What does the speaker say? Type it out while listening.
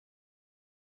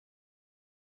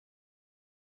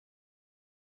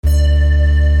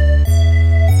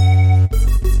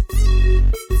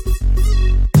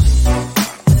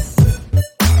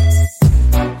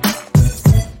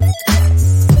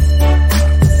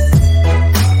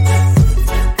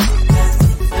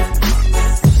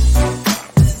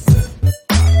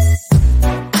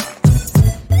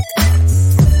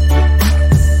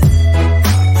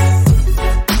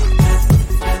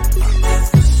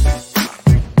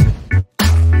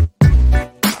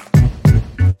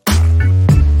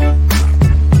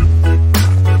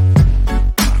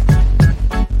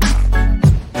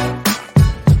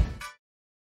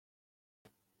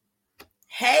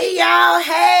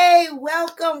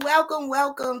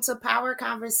welcome to Power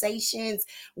Conversations.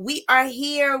 We are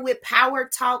here with Power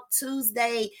Talk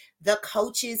Tuesday, the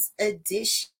Coaches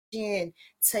Edition.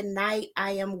 Tonight,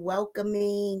 I am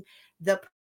welcoming the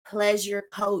Pleasure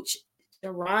Coach,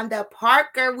 Sharonda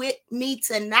Parker, with me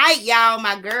tonight, y'all,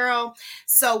 my girl.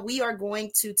 So we are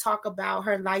going to talk about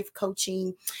her life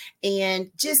coaching and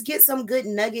just get some good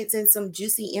nuggets and some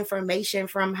juicy information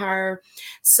from her.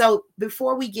 So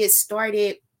before we get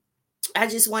started, I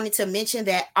just wanted to mention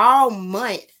that all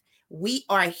month we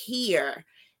are here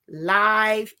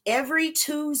live every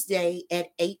Tuesday at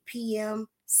 8 p.m.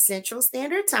 Central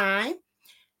Standard Time,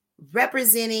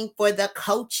 representing for the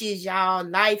coaches, y'all,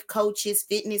 life coaches,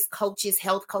 fitness coaches,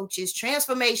 health coaches,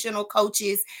 transformational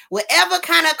coaches, whatever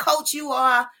kind of coach you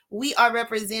are, we are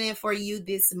representing for you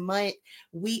this month.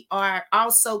 We are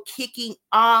also kicking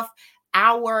off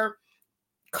our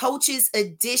Coach's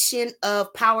edition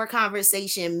of Power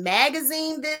Conversation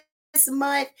magazine this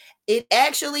month. It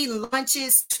actually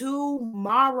launches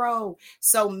tomorrow.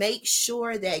 So make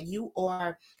sure that you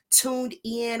are tuned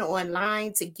in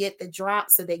online to get the drop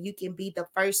so that you can be the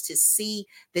first to see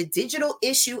the digital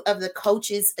issue of the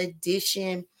Coach's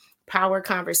edition Power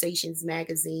Conversations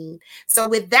magazine. So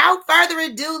without further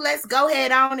ado, let's go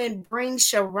ahead on and bring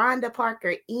Sharonda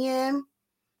Parker in.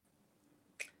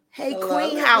 Hey, Hello,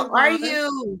 Queen, how everyone. are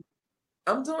you?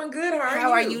 I'm doing good. How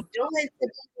How are are you you? doing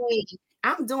today?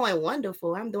 I'm doing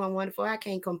wonderful. I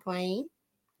can't complain.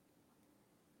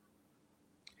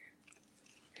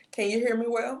 Can you hear me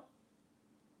well?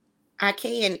 I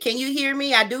can. Can you hear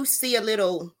me? I do see a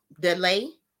little delay,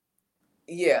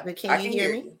 Yeah, but can I you can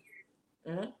hear hear me?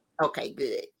 you. Hmm. Okay,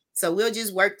 good. So we'll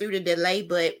just work through the delay,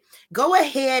 but go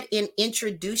ahead and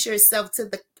introduce yourself to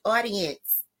the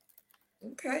audience.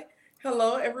 Okay.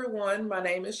 Hello, everyone. My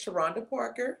name is Sharonda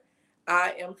Parker.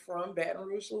 I am from Baton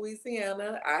Rouge,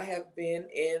 Louisiana. I have been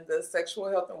in the sexual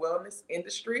health and wellness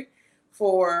industry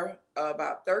for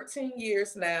about 13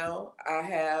 years now. I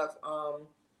have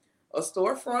a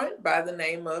storefront by the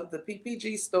name of the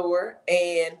PPG store,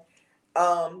 and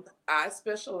I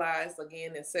specialize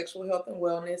again in sexual health and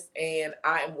wellness, and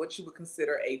I am what you would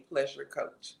consider a pleasure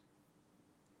coach.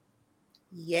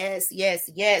 Yes.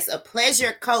 A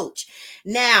pleasure, coach.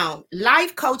 Now,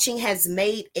 life coaching has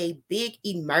made a big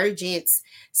emergence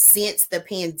since the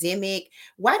pandemic.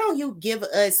 Why don't you give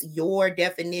us your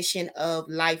definition of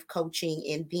life coaching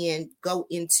and then go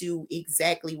into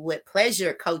exactly what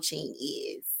pleasure coaching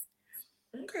is?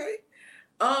 Okay.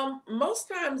 Most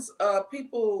times,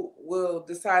 people will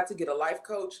decide to get a life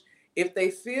coach if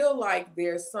they feel like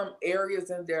there's some areas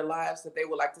in their lives that they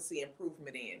would like to see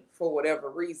improvement in for whatever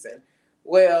reason.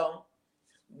 Well,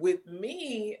 with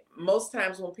me, most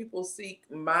times when people seek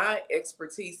my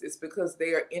expertise, it's because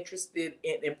they are interested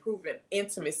in improving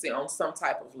intimacy on some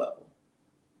type of level.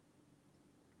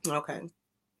 Okay.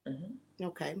 Mhm.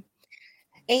 Okay.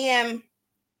 And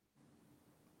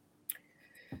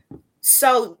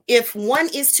so if one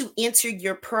is to enter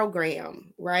your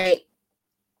program, right,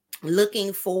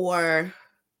 looking for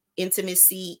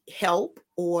intimacy help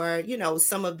or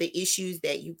some of the issues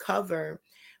that you cover,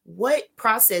 what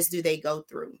process do they go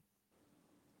through?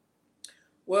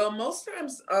 Well, most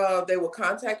times they will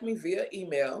contact me via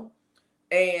email,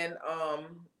 and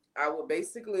I will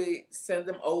basically send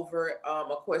them over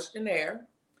a questionnaire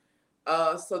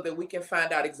so that we can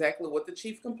find out exactly what the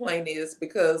chief complaint is.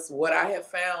 Because what I have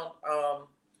found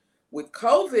with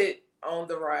COVID on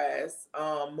the rise,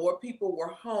 more people were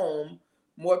home,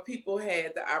 more people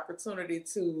had the opportunity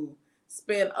to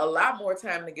spend a lot more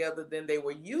time together than they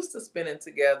were used to spending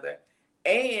together.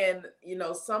 And,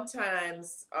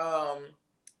 sometimes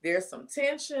there's some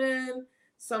tension,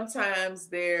 sometimes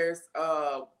there's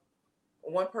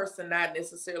one person not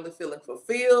necessarily feeling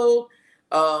fulfilled.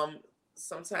 Um,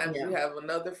 Sometimes Yeah. you have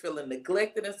another feeling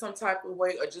neglected in some type of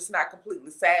way or just not completely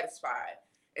satisfied.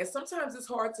 And sometimes it's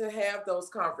hard to have those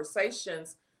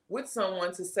conversations with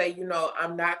someone to say,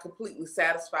 I'm not completely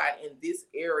satisfied in this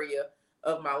area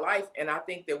of my life. And I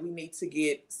think that we need to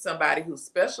get somebody who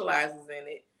specializes in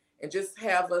it and just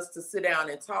have us to sit down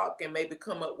and talk and maybe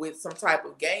come up with some type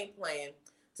of game plan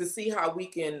to see how we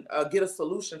can get a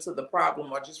solution to the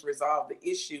problem or just resolve the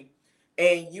issue.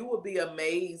 And you will be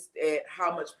amazed at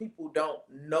how much people don't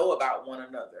know about one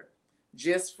another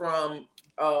just from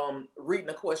reading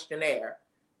a questionnaire.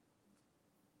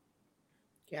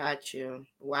 Got you.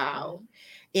 Wow. Mhm.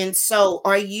 And so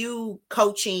are you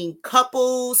coaching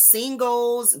couples,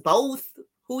 singles, both?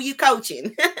 Who you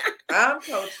coaching? I'm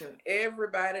coaching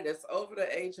everybody that's over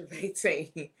the age of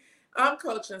 18. I'm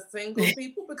coaching single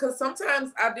people because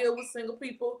sometimes I deal with single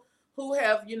people who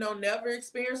have, never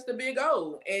experienced the big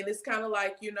O. And it's kind of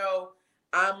like,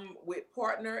 I'm with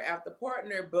partner after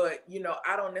partner, but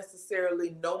I don't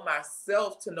necessarily know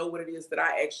myself to know what it is that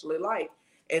I actually like.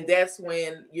 And that's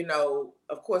when,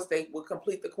 of course, they will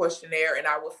complete the questionnaire and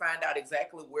I will find out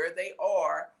exactly where they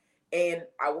are, and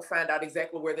I will find out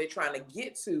exactly where they're trying to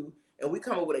get to. And we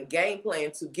come up with a game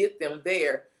plan to get them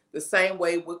there. The same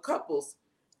way with couples.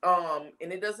 And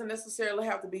it doesn't necessarily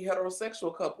have to be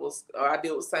heterosexual couples. I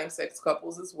deal with same-sex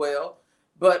couples as well.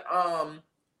 But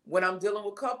when I'm dealing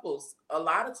with couples, a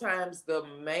lot of times the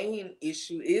main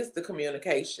issue is the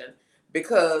communication,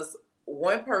 because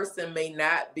one person may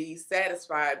not be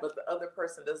satisfied, but the other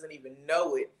person doesn't even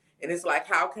know it. And it's like,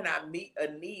 how can I meet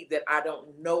a need that I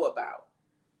don't know about?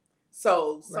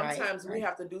 So sometimes we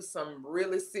have to do some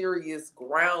really serious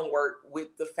groundwork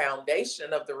with the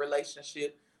foundation of the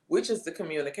relationship, which is the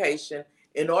communication,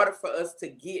 in order for us to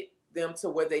get them to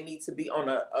where they need to be on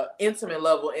a intimate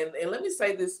level. And let me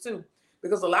say this too,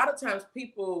 because a lot of times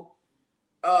people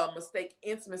mistake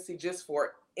intimacy just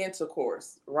for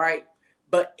intercourse, right?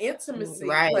 But intimacy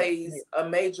plays a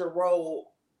major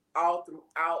role all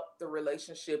throughout the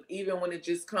relationship, even when it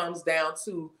just comes down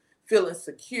to feeling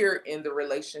secure in the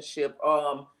relationship,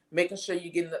 making sure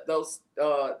you're getting those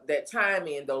that time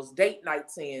in, those date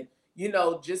nights in,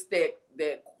 just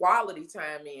that quality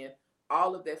time in.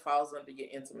 All of that falls under your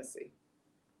intimacy.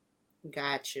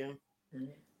 Gotcha. Mm-hmm.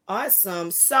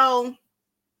 Awesome. So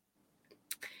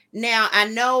now I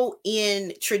know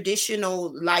in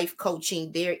traditional life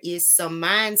coaching, there is some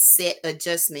mindset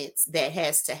adjustments that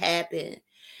has to happen.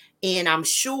 And I'm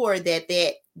sure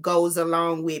that goes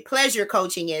along with pleasure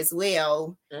coaching as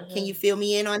well. Mm-hmm. Can you fill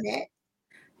me in on that?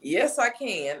 Yes, I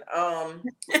can.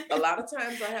 A lot of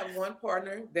times I have one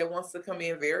partner that wants to come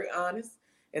in very honest,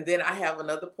 and then I have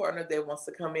another partner that wants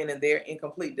to come in and they're in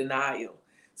complete denial.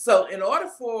 So in order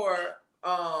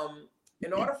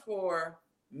for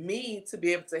me to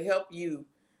be able to help you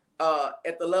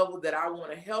at the level that I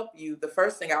want to help you, the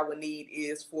first thing I would need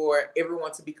is for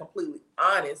everyone to be completely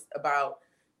honest about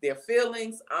their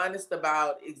feelings, honest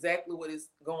about exactly what is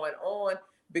going on.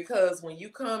 Because when you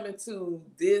come into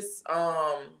this,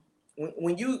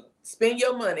 when you spend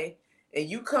your money and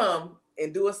you come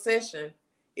and do a session,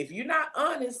 if you're not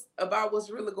honest about what's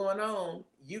really going on,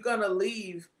 you're gonna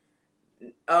leave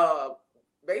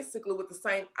basically with the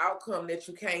same outcome that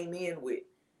you came in with.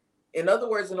 In other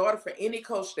words, in order for any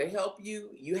coach to help you,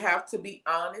 you have to be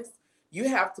honest. You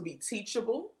have to be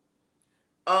teachable.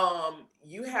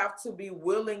 You have to be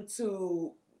willing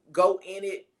to go in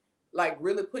it, like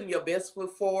really putting your best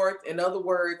foot forward. In other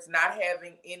words, not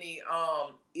having any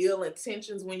ill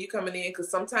intentions when you're coming in. Because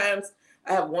sometimes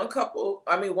I have one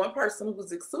person who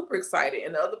was super excited,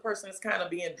 and the other person is kind of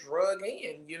being drug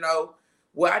in,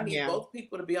 where I need both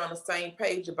people to be on the same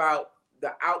page about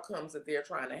the outcomes that they're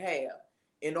trying to have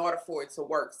in order for it to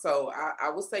work. So I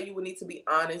would say you would need to be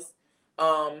honest.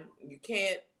 You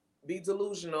can't be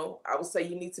delusional. I would say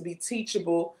you need to be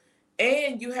teachable,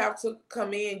 and you have to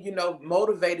come in,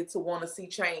 motivated to want to see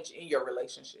change in your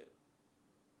relationship.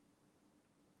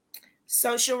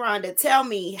 So Sharonda, tell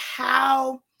me,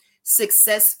 how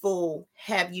successful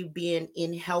have you been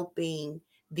in helping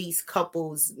these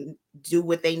couples do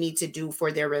what they need to do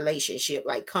for their relationship,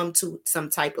 like come to some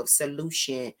type of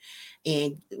solution?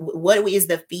 And what is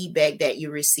the feedback that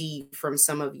you receive from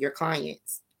some of your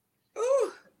clients?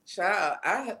 Ooh, child,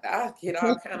 I get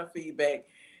all kind of feedback.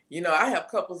 I have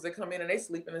couples that come in and they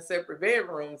sleep in separate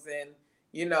bedrooms, and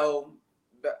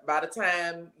by the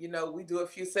time we do a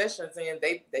few sessions and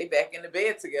they back in the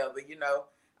bed together.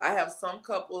 I have some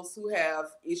couples who have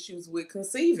issues with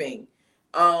conceiving,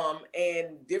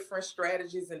 and different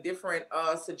strategies and different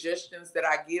suggestions that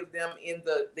I give them in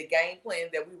the game plan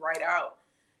that we write out.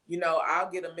 I'll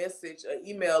get a message, an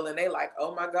email, and they like,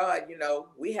 oh my God,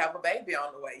 we have a baby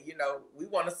on the way. We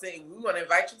want to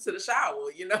invite you to the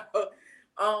shower,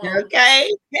 Okay.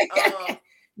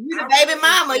 You the baby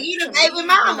mama. You the baby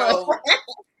mama.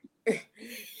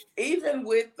 Even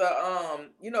with the,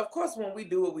 of course, when we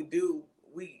do what we do,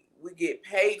 we get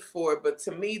paid for it. But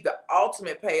to me, the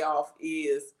ultimate payoff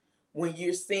is when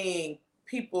you're seeing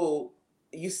people,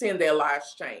 you're seeing their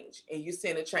lives change, and you're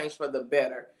seeing it change for the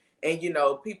better. And,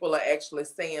 people are actually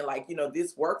saying like,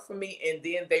 this worked for me. And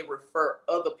then they refer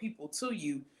other people to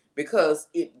you because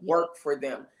it worked for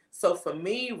them. So for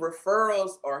me,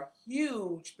 referrals are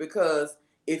huge, because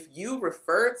if you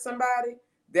referred somebody,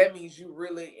 that means you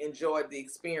really enjoyed the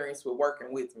experience with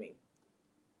working with me.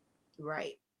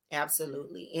 Right.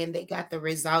 Absolutely. And they got the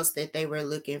results that they were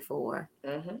looking for.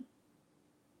 Mm-hmm.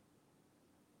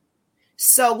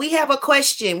 So we have a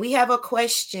question.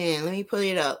 Let me pull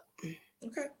it up.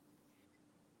 Okay.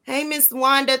 Hey, Miss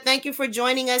Wanda, thank you for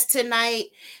joining us tonight.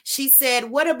 She said,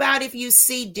 what about if you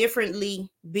see differently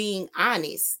being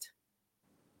honest?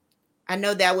 I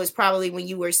know that was probably when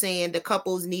you were saying the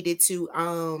couples needed to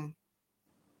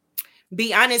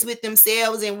be honest with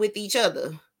themselves and with each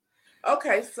other.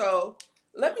 Okay, so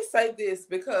let me say this,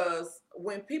 because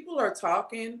when people are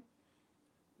talking,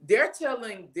 they're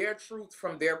telling their truth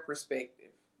from their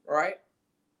perspective, right?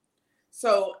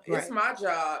 So it's Right. my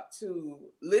job to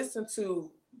listen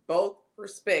to both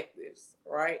perspectives,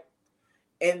 right?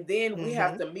 And then we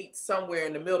have Mm-hmm. to meet somewhere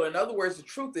in the middle. In other words, the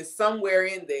truth is somewhere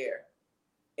in there.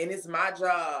 And it's my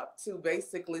job to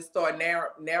basically start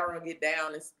narrowing it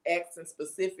down and asking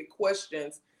specific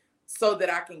questions so that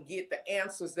I can get the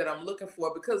answers that I'm looking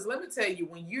for. Because let me tell you,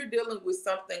 when you're dealing with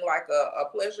something like a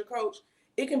pleasure coach,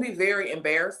 it can be very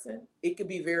embarrassing. It can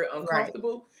be very Right.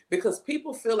 uncomfortable because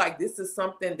people feel like this is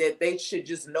something that they should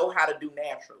just know how to do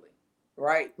naturally,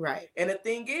 right? Right. And the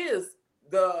thing is,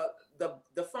 the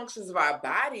functions of our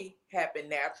body happen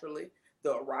naturally.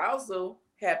 The arousal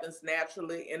happens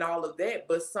naturally and all of that.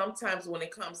 But sometimes when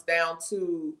it comes down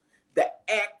to the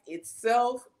act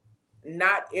itself,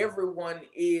 not everyone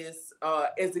is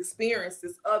as experienced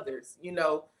as others, you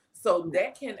know. So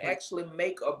that can Right. actually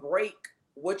make or break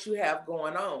what you have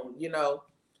going on, you know.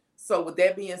 So with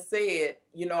that being said,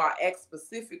 you know, I ask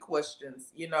specific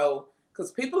questions, you know,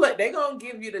 because people are, they're gonna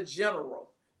give you the general,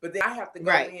 but then I have to go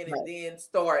Right. in and Right. then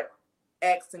start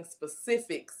asking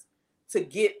specifics to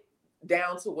get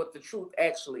down to what the truth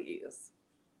actually is.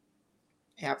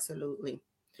 Absolutely.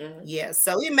 Mm-hmm. Yeah.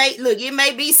 So it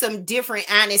may be some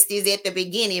different honesties at the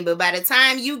beginning, but by the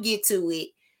time you get to it,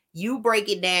 you break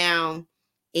it down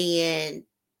and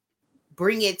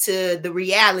bring it to the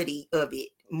reality of it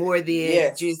more than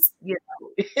Yes. just,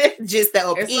 just the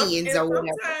And opinions or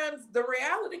whatever. sometimes the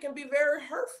reality can be very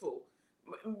hurtful.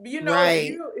 You know,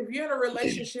 Right. if you're in a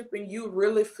relationship and you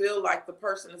really feel like the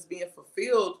person is being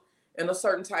fulfilled in a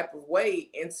certain type of way,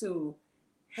 and to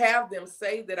have them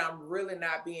say that I'm really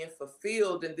not being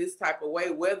fulfilled in this type of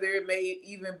way, whether it may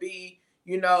even be,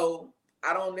 you know,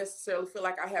 I don't necessarily feel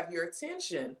like I have your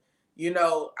attention, you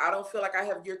know, I don't feel like I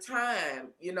have your time,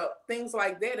 you know, things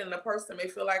like that. And the person may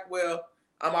feel like, well,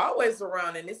 I'm always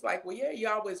around. And it's like, well, yeah,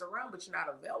 you're always around, but you're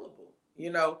not available,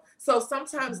 you know? So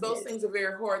sometimes those Yes. things are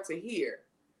very hard to hear,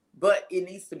 but it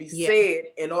needs to be Yeah.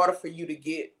 said in order for you to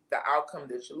get the outcome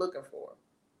that you're looking for.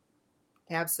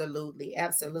 Absolutely.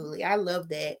 Absolutely. I love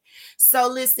that. So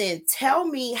listen, tell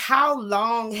me, how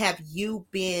long have you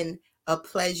been a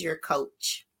pleasure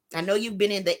coach? I know you've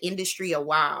been in the industry a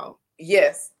while.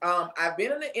 Yes, I've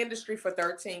been in the industry for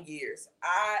 13 years.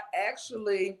 I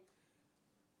actually,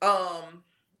 I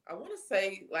want to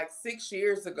say like 6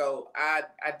 years ago, I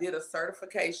did a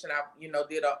certification. I, you know,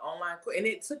 did an online, and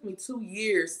it took me 2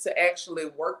 years to actually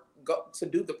go to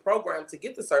do the program to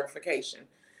get the certification.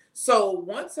 So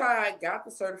once I got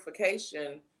the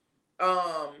certification,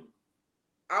 um,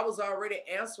 I was already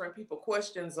answering people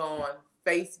questions on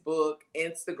Facebook,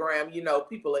 Instagram, you know,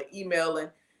 people are emailing.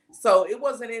 So it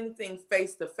wasn't anything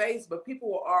face to face, but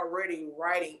people were already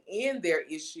writing in their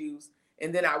issues,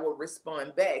 and then I would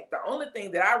respond back. The only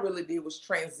thing that I really did was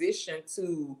transition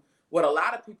to what a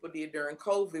lot of people did during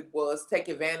COVID, was take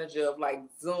advantage of like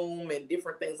Zoom and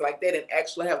different things like that, and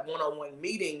actually have one-on-one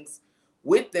meetings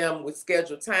with them with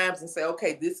scheduled times and say,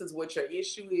 okay, this is what your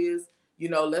issue is, you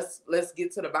know, let's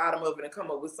get to the bottom of it and come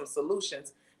up with some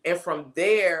solutions. And from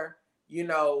there, you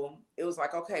know, it was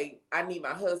like, okay, I need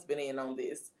my husband in on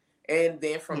this. And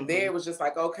then from there, Mhm. it was just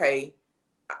like, okay,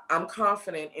 I'm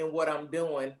confident in what I'm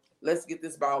doing, let's get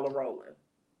this ball rolling.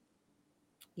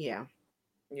 Yeah.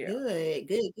 Yeah. Good,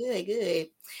 good, good,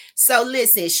 good. So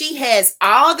listen, she has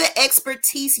all the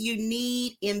expertise you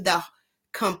need in the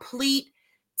complete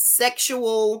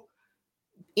sexual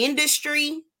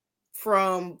industry,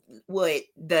 from what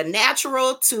the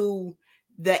natural to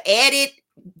the added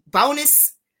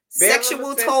bonus Bedroom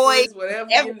sexual toys, accessories, whatever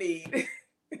every, you need.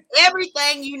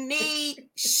 everything you need.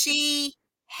 She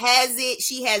has it.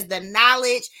 She has the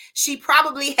knowledge. She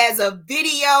probably has a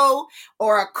video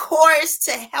or a course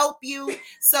to help you.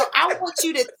 So I want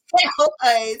you to tell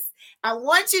us. I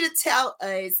want you to tell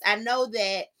us. I know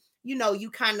that you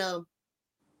kind of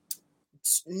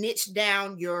niche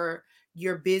down your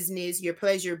business, your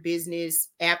pleasure business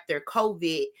after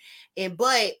COVID. And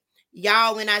but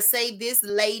y'all, when I say this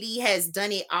lady has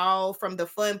done it all, from the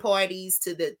fun parties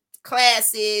to the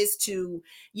classes to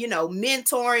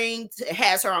mentoring,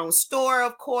 has her own store,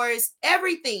 of course,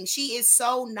 everything. She is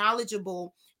so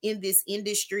knowledgeable in this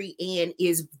industry and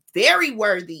is very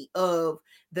worthy of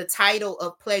the title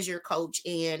of pleasure coach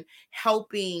and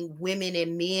helping women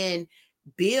and men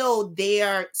build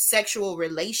their sexual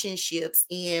relationships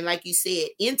and, like you said,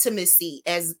 intimacy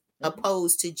as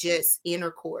opposed to just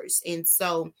intercourse. And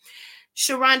so,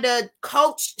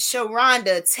 Coach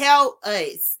Sharonda, tell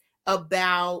us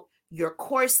about your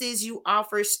courses you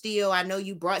offer still. I know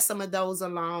you brought some of those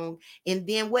along, and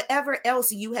then whatever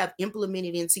else you have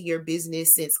implemented into your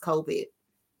business since COVID.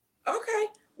 Okay.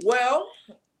 Well,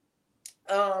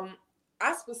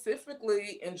 I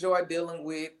specifically enjoy dealing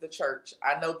with the church.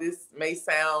 I know this may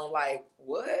sound like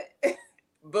what,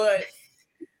 but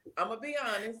I'm gonna be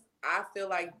honest. I feel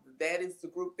like that is the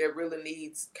group that really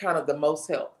needs kind of the most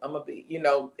help. I'm gonna be,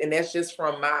 and that's just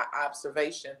from my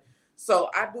observation. So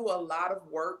I do a lot of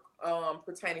work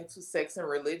pertaining to sex and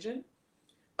religion,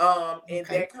 and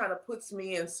that kind of puts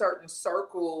me in certain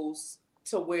circles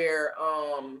to where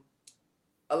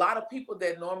a lot of people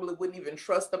that normally wouldn't even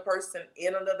trust a person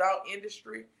in an adult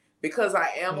industry, because I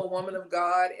am a woman of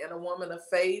God and a woman of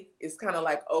faith, it's kind of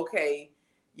like, okay,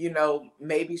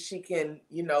 maybe she can,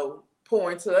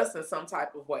 pour into us in some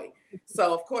type of way.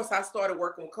 So of course I started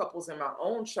working with couples in my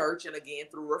own church, and again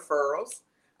through referrals,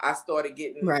 I started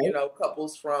getting,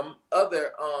 couples from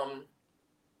other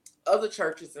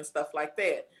churches and stuff like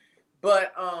that.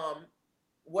 But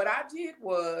what I did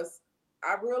was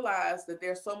I realized that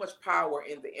there's so much power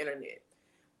in the internet.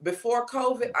 Before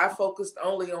COVID, I focused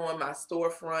only on my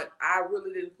storefront. I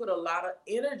really didn't put a lot of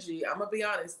energy, I'm gonna be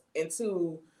honest,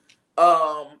 into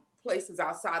places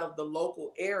outside of the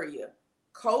local area.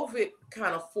 COVID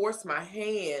kind of forced my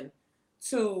hand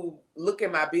to look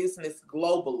at my business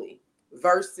globally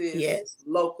versus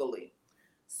locally.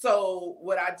 So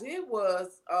what I did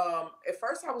was, at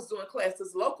first I was doing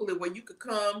classes locally where you could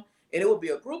come and it would be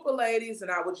a group of ladies and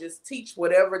I would just teach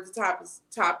whatever the topics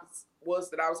was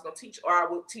that I was going to teach, or I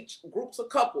would teach groups of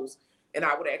couples and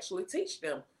I would actually teach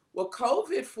them. Well,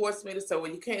 COVID forced me to say,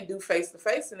 well, you can't do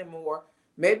face-to-face anymore.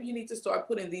 Maybe you need to start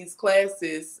putting these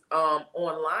classes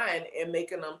online and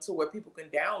making them to where people can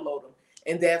download them.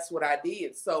 And that's what I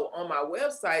did. So on my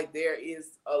website, there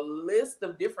is a list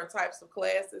of different types of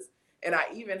classes. And I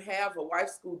even have a wife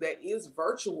school that is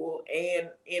virtual and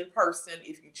in person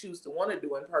if you choose to want to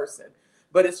do in person.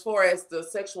 But as far as the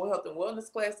sexual health and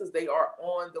wellness classes, they are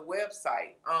on the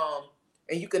website.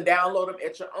 And you can download them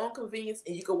at your own convenience,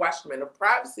 and you can watch them in the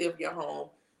privacy of your home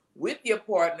with your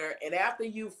partner. And after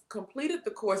you've completed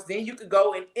the course, then you can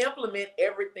go and implement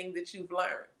everything that you've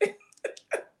learned.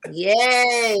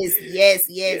 Yes.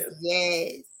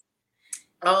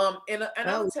 And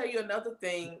I'll tell you another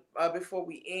thing before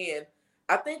we end.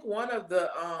 I think one of the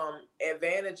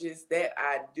advantages that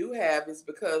I do have is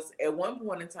because at one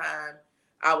point in time,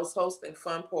 I was hosting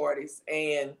fun parties,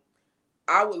 and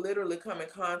I would literally come in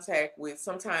contact with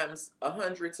sometimes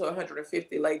 100 to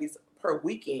 150 ladies per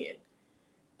weekend.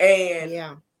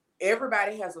 And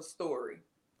everybody has a story.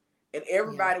 And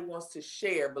everybody wants to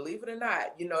share, believe it or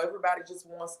not. Everybody just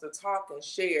wants to talk and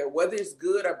share, whether it's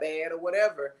good or bad or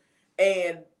whatever.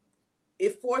 And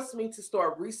it forced me to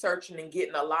start researching and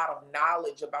getting a lot of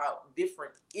knowledge about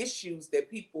different issues that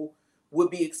people would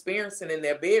be experiencing in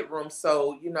their bedroom.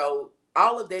 So,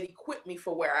 all of that equipped me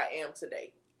for where I am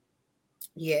today.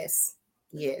 Yes.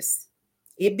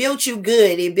 It built you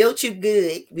good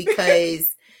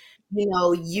because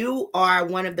you are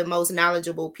one of the most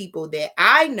knowledgeable people that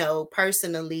I know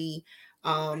personally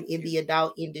in the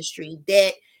adult industry,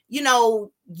 that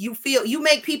you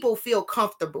make people feel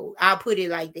comfortable. I'll put it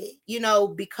like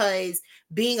that, because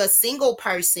being a single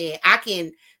person, I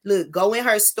can go in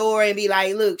her store and be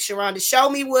like, look, Sharonda, show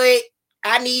me what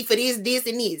I need for this, and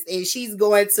this. And she's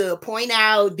going to point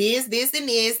out this, and this.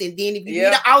 And then if you need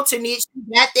an alternate, she's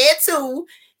got that too.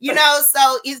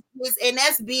 So it's and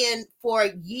that's been for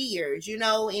years,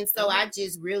 and so I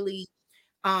just really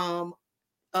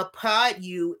applaud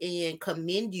you and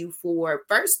commend you for,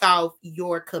 first off,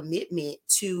 your commitment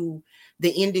to the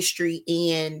industry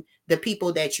and the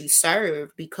people that you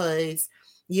serve, because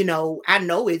I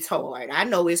know it's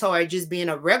hard just being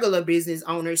a regular business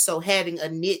owner. So having a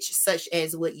niche such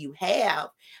as what you have,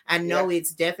 I know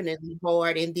it's definitely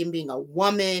hard. And then being a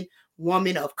woman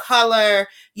of color,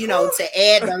 to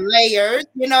add the layers,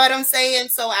 you know what I'm saying?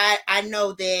 So I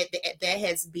know that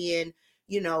has been,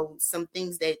 some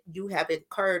things that you have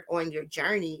incurred on your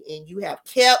journey, and you have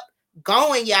kept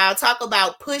going, y'all. Talk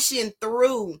about pushing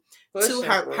through to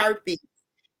her purpose.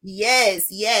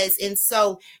 Yes. And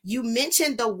so you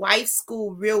mentioned the wife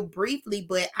school real briefly,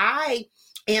 but I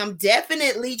am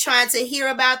definitely trying to hear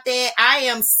about that. I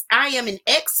am an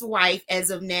ex-wife as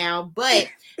of now, but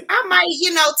I might,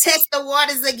 test the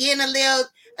waters again a little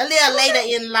later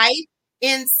in life.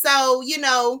 And so,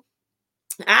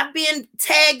 I've been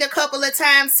tagged a couple of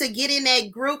times to get in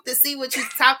that group to see what you're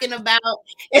talking about.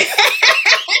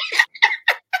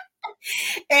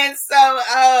 And so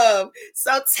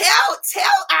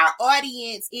tell our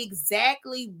audience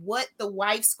exactly what the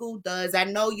wife school does. I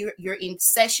know you're in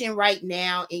session right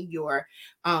now and you're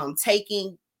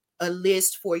taking a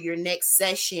list for your next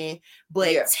session,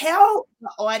 but tell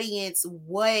the audience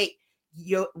what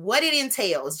it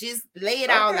entails. Just lay it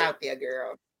all out there,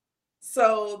 girl.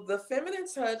 So the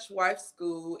Feminine Touch Wife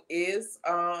School is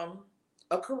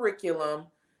a curriculum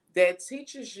that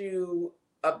teaches you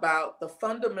about the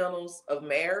fundamentals of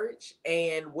marriage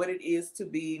and what it is to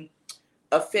be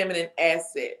a feminine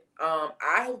asset.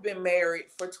 I have been married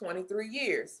for 23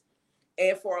 years.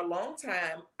 And for a long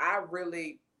time, I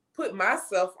really put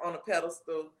myself on a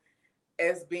pedestal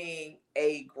as being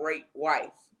a great wife,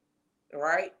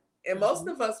 right? And most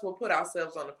of us will put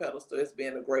ourselves on a pedestal as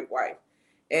being a great wife.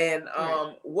 And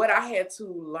what I had to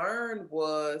learn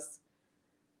was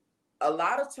a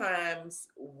lot of times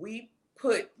we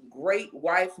put great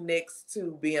wife next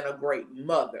to being a great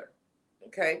mother.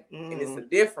 Okay. And it's a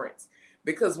difference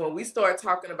because when we start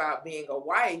talking about being a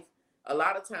wife, a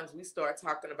lot of times we start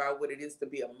talking about what it is to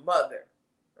be a mother,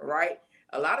 right?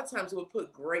 A lot of times we'll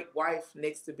put great wife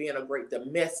next to being a great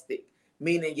domestic,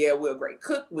 meaning, yeah, we're a great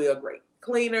cook, we're a great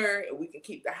cleaner, and we can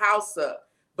keep the house up.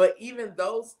 But even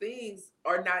those things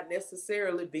are not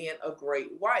necessarily being a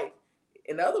great wife.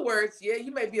 In other words, yeah,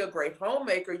 you may be a great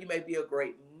homemaker, you may be a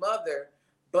great mother,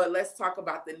 but let's talk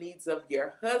about the needs of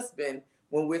your husband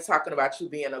when we're talking about you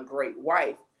being a great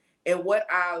wife. And what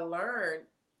I learned,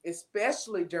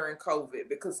 especially during COVID,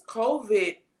 because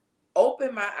COVID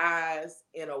opened my eyes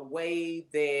in a way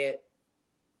that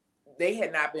they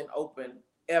had not been open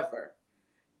ever.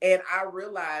 And I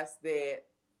realized that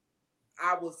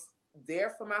I was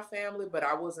there for my family, but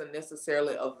I wasn't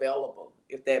necessarily available,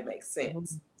 if that makes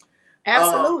sense.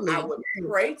 Absolutely. I would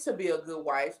pray to be a good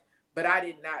wife, but I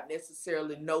did not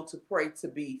necessarily know to pray to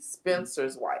be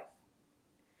Spencer's wife.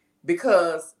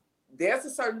 Because there's a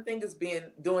certain thing as being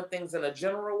doing things in a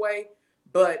general way,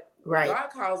 but God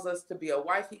calls us to be a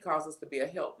wife, he calls us to be a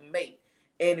helpmate.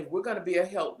 And if we're going to be a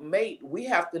helpmate, we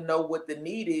have to know what the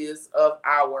need is of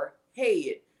our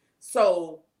head.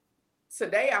 So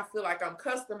today I feel like I'm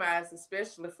customized,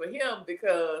 especially for him,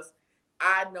 because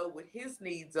I know what his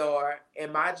needs are.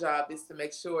 And my job is to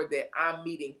make sure that I'm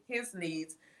meeting his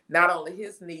needs, not only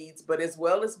his needs, but as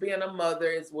well as being a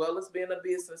mother, as well as being a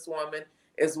businesswoman,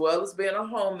 as well as being a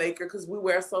homemaker, because we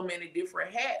wear so many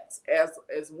different hats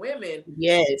as women.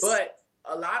 Yes. But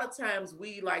a lot of times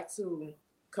we like to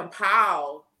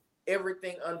compile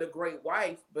everything under great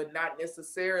wife, but not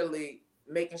necessarily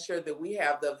making sure that we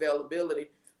have the availability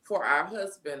for our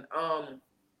husband.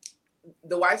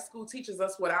 The wife school teaches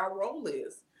us what our role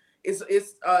is.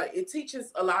 It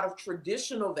teaches a lot of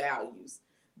traditional values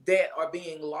that are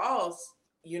being lost,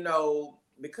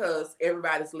 because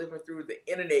everybody's living through the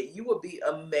internet. You will be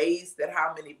amazed at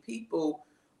how many people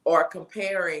are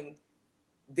comparing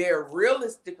their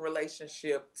realistic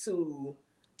relationship to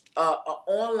an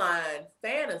online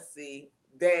fantasy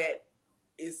that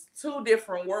is two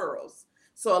different worlds.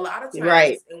 So a lot of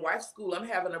times in wife school, I'm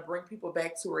having to bring people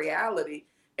back to reality,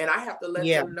 and I have to let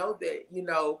them know that,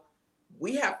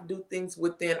 we have to do things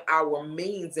within our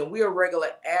means, and we are regular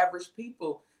average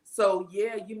people. So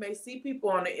yeah, you may see people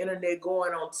on the internet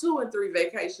going on 2 and 3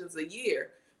 vacations a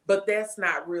year, but that's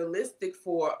not realistic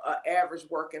for an average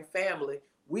working family.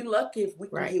 We lucky if we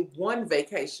can get 1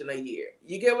 vacation a year.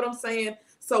 You get what I'm saying?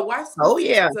 So wife school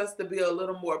teaches us to be a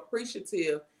little more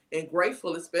appreciative and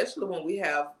grateful, especially when we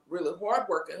have really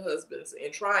hardworking husbands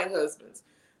and trying husbands.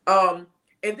 And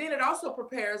then it also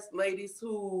prepares ladies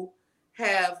who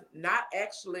have not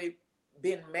actually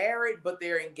been married, but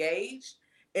they're engaged.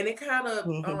 And it kind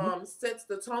of sets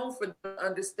the tone for them to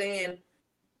understand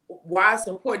why it's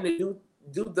important to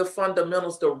do the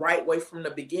fundamentals the right way from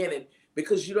the beginning,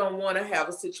 because you don't want to have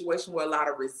a situation where a lot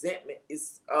of resentment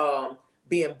is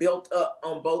being built up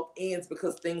on both ends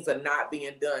because things are not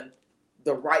being done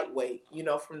the right way,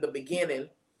 from the beginning.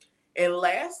 And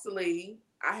lastly,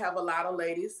 I have a lot of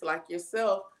ladies like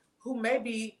yourself who may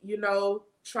be,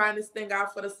 trying this thing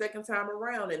out for the second time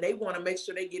around, and they want to make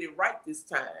sure they get it right this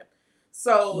time.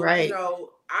 So,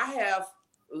 I have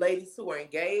ladies who are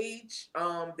engaged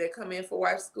that come in for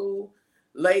wife school,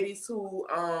 ladies who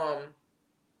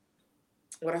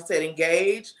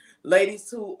engaged,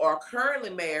 ladies who are currently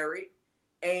married,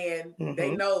 and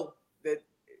they know that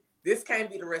this can't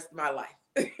be the rest of my life.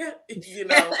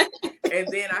 And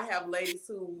then I have ladies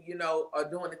who, are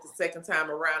doing it the second time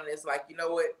around, and it's like, you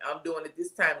know what, I'm doing it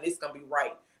this time and it's gonna be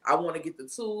right. I want to get the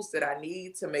tools that I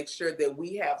need to make sure that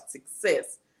we have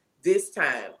success this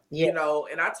time, Yeah.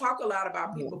 and I talk a lot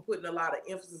about people putting a lot of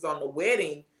emphasis on the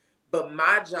wedding, but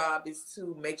my job is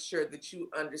to make sure that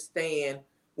you understand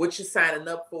what you're signing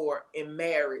up for in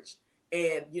marriage,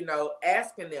 and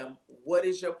asking them, what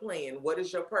is your plan, what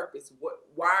is your purpose,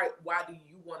 why do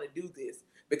you want to do this,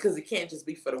 because it can't just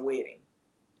be for the wedding.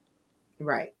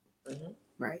 Right. Mm-hmm.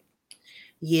 Right.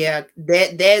 Yeah,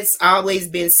 that's always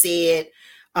been said.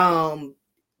 A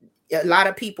lot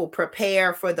of people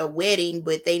prepare for the wedding,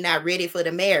 but they not ready for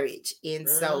the marriage. And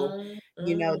so,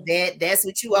 that's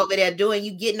what you over there doing.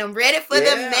 You getting them ready for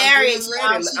the marriage.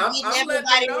 I'm getting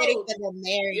everybody ready for the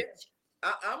marriage. Yeah.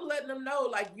 I'm letting them know,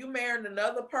 like, you marrying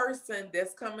another person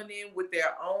that's coming in with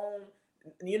their own,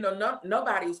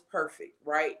 nobody's perfect,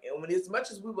 right? And when, as much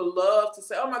as we would love to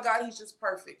say, oh my God, he's just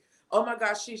perfect. Oh my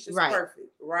gosh, she's just perfect,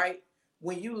 right?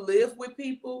 When you live with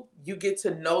people, you get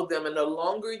to know them. And the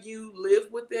longer you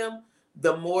live with them,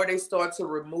 the more they start to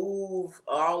remove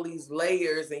all these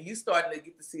layers, and you starting to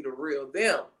get to see the real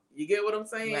them. You get what I'm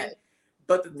saying? Right.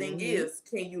 But the thing is,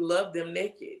 can you love them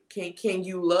naked? Can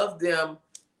you love them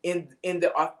in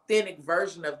the authentic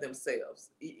version of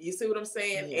themselves? You see what I'm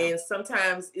saying? Yeah. And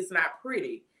sometimes it's not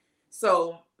pretty.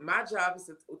 So my job is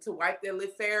to wipe that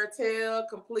little fairy tale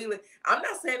completely. I'm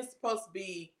not saying it's supposed to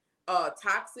be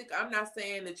toxic. I'm not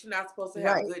saying that you're not supposed to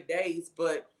have good days,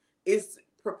 but it's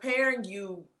preparing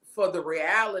you for the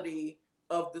reality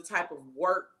of the type of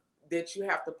work that you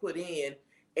have to put in,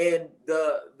 and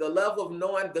the level of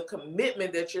knowing the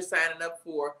commitment that you're signing up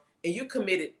for, and you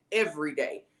committed every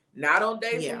day. Not on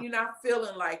days when you're not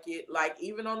feeling like it. Like,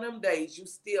 even on them days, you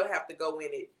still have to go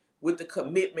in it with the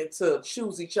commitment to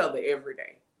choose each other every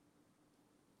day.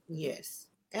 Yes,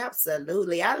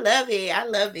 absolutely. I love it. I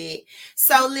love it.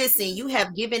 So listen, you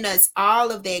have given us all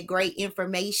of that great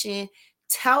information.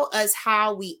 Tell us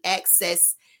how we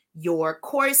access your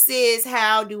courses.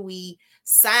 How do we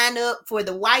sign up for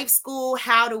the wife school?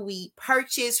 How do we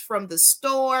purchase from the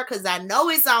store? Because I know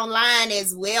it's online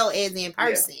as well as in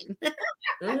person.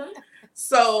 Yeah.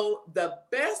 So the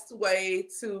best way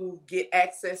to get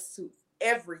access to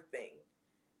everything,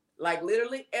 like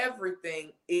literally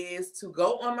everything, is to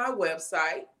go on my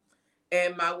website.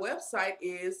 And my website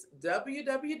is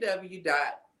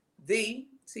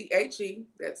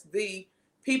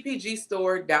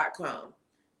www.theppgstore.com.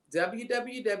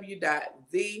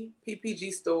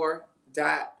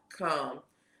 www.theppgstore.com.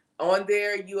 On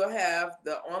there, you'll have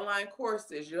the online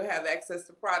courses. You'll have access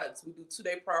to products. We do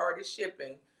 2-day priority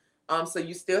shipping. So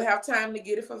you still have time to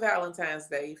get it for Valentine's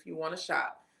Day if you want to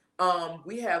shop.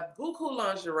 We have buku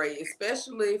lingerie,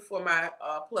 especially for my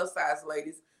plus size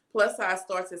ladies. Plus size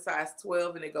starts at size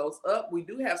 12 and it goes up. We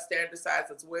do have standard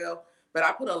size as well, but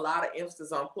I put a lot of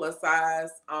emphasis on plus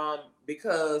size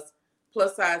because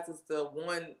plus size is the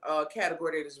one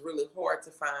category that is really hard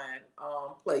to find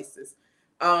places.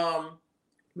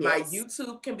 My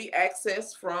YouTube can be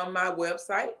accessed from my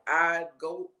website. I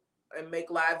go and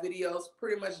make live videos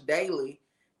pretty much daily.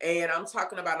 And I'm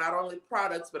talking about not only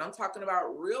products, but I'm talking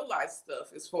about real life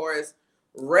stuff as far as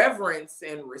reverence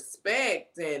and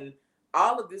respect and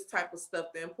all of this type of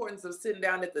stuff. The importance of sitting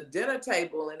down at the dinner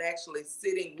table and actually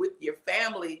sitting with your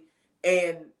family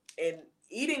and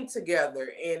eating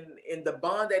together, and the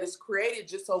bond that is created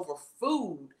just over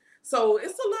food. So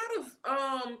it's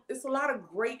a lot of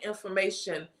great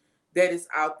information that is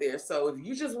out there. So if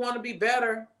you just want to be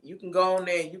better, you can go on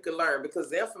there and you can learn, because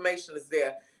the information is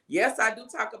there. Yes, I do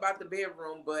talk about the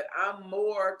bedroom, but I'm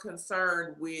more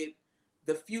concerned with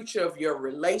the future of your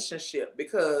relationship,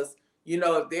 because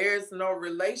if there's no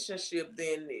relationship,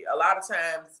 then a lot of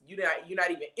times you're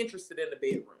not even interested in the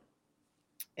bedroom.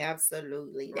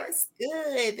 Absolutely. That's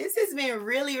good. This has been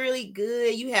really, really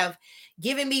good. You have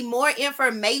given me more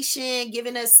information,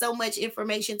 given us so much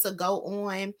information to go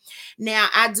on. Now,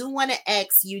 I do want to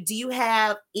ask you, do you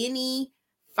have any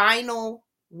final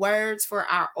words for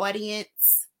our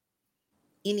audience?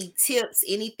 Any tips,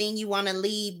 anything you want to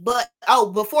leave? But,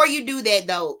 before you do that,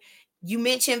 though, you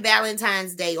mentioned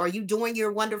Valentine's Day. Are you doing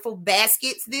your wonderful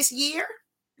baskets this year?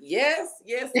 Yes.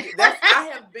 I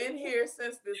have been here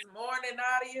since this morning,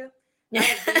 Nadia. I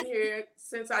have been here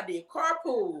since I did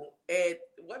carpool at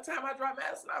what time I dropped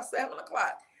Madison off?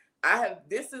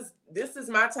 7:00. This is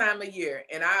my time of year,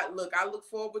 and I look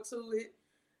forward to it.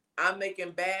 I'm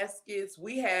making baskets.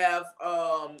 We have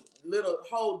little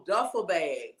whole duffel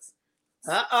bags.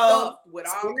 With all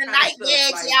kinds night of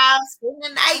bags, like, y'all. Spend the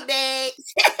night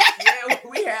bags. Yeah,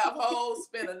 we have whole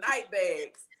spend a night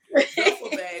bags. Duffel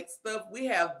bag stuff. We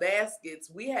have baskets.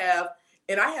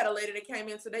 And I had a lady that came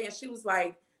in today and she was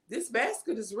like, this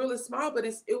basket is really small, but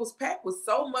it was packed with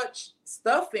so much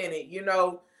stuff in it, you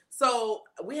know. So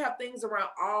we have things around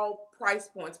all price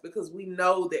points because we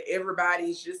know that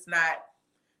everybody's just not.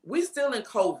 We still in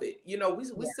COVID, you know. We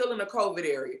still in the COVID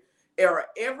era.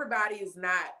 Everybody is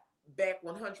not back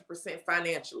 100%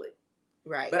 financially.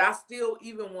 Right. But I still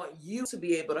even want you to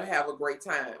be able to have a great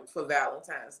time for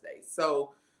Valentine's Day.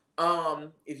 So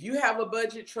if you have a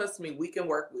budget, trust me, we can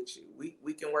work with you.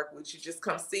 We can work with you. Just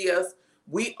come see us.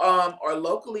 We are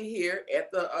locally here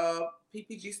at the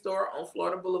PPG store on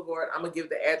Florida Boulevard. I'm gonna give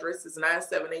the address. It's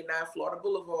 9789 Florida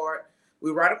Boulevard.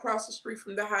 We're right across the street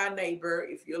from the High Neighbor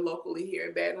if you're locally here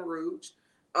in Baton Rouge.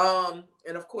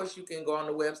 And of course you can go on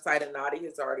the website, and Nadia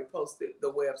has already posted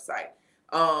the website.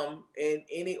 And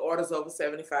any orders over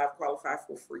 75 qualify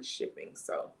for free shipping.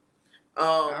 So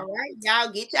all right,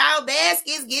 y'all get y'all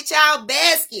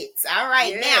baskets. All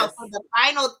right, yes. Now for the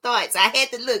final thoughts, I had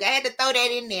to throw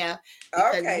that in there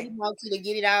because we want you to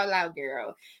get it all out,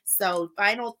 girl. So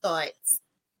final thoughts.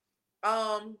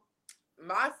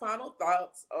 My final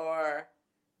thoughts are,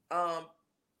 a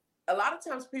lot of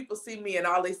times people see me and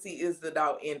all they see is the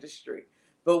dog industry,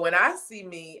 but when I see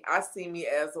me as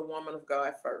a woman of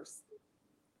God first.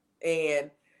 And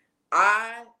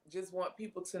I just want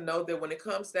people to know that when it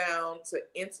comes down to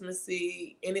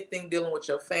intimacy, anything dealing with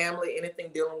your family,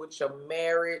 anything dealing with your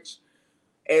marriage,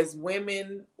 as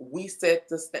women, we set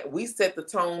the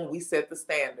tone, we set the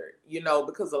standard, you know,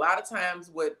 because a lot of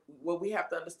times what we have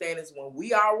to understand is when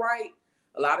we are right,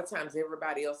 a lot of times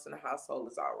everybody else in the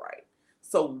household is all right.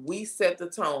 So we set the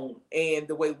tone, and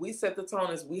the way we set the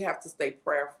tone is we have to stay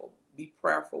prayerful, be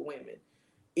prayerful women.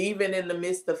 Even in the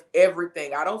midst of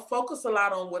everything, I don't focus a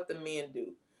lot on what the men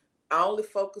do. I only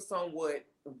focus on what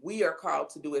we are called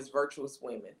to do as virtuous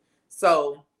women.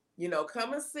 So, you know,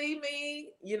 come and see me.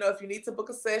 You know, if you need to book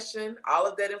a session, all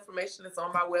of that information is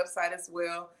on my website as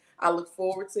well. I look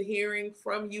forward to hearing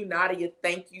from you. Nadia,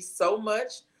 thank you so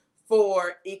much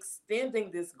for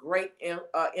extending this great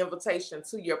invitation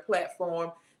to your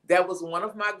platform. That was one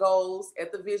of my goals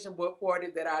at the Vision Board Party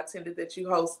that I attended that you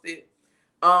hosted.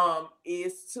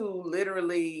 Is to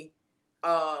literally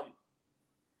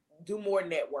do more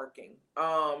networking,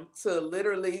 to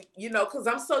literally, you know, because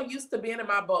I'm so used to being in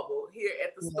my bubble here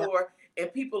at the store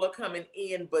and people are coming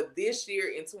in. But this year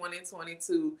in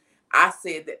 2022, I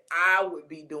said that I would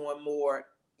be doing more,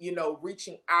 you know,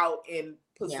 reaching out and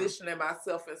positioning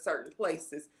myself in certain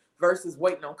places versus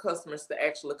waiting on customers to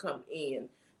actually come in,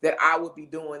 that I would be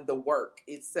doing the work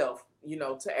itself, you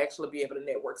know, to actually be able to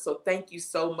network. So thank you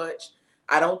so much.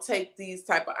 I don't take these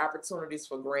type of opportunities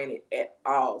for granted at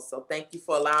all. So thank you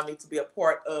for allowing me to be a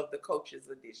part of the Coaches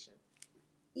Edition.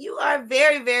 You are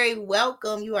very, very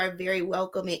welcome. You are very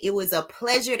welcome. And it was a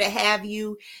pleasure to have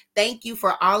you. Thank you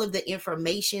for all of the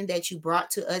information that you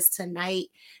brought to us tonight.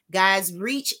 Guys,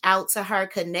 reach out to her,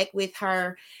 connect with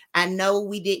her. I know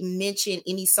we didn't mention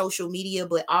any social media,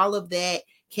 but all of that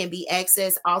can be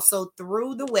accessed also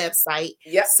through the website.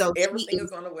 Yep. So everything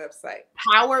is on the website.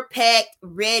 Power packed,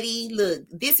 ready. Look,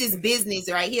 this is business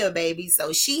right here, baby.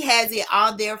 So she has it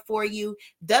all there for you.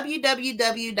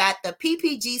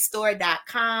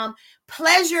 www.theppgstore.com.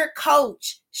 Pleasure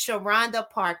Coach Sharonda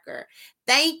Parker.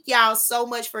 Thank y'all so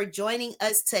much for joining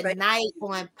us tonight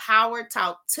on Power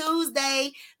Talk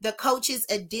Tuesday, the Coaches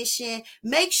Edition.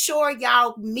 Make sure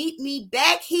y'all meet me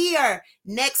back here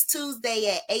next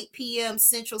Tuesday at 8 p.m.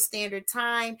 Central Standard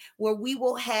Time, where we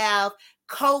will have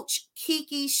Coach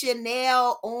Kiki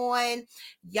Chanel on.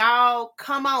 Y'all,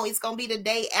 come on. It's going to be the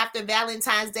day after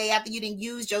Valentine's Day, after you done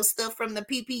used your stuff from the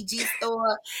PPG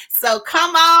store. So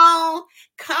come on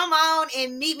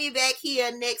and meet me back here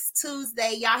next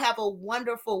Tuesday. Y'all have a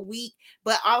wonderful week.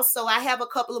 But also, I have a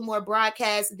couple of more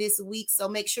broadcasts this week, so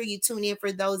make sure you tune in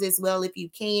for those as well if you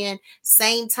can.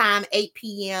 Same time, 8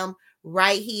 p.m.,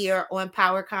 right here on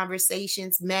Power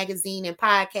Conversations magazine and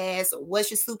podcast.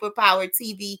 What's Your Superpower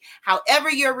TV?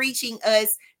 However you're reaching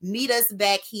us, meet us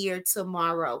back here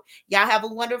tomorrow. Y'all have a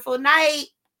wonderful night.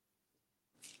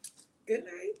 Good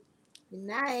night. Good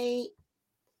night.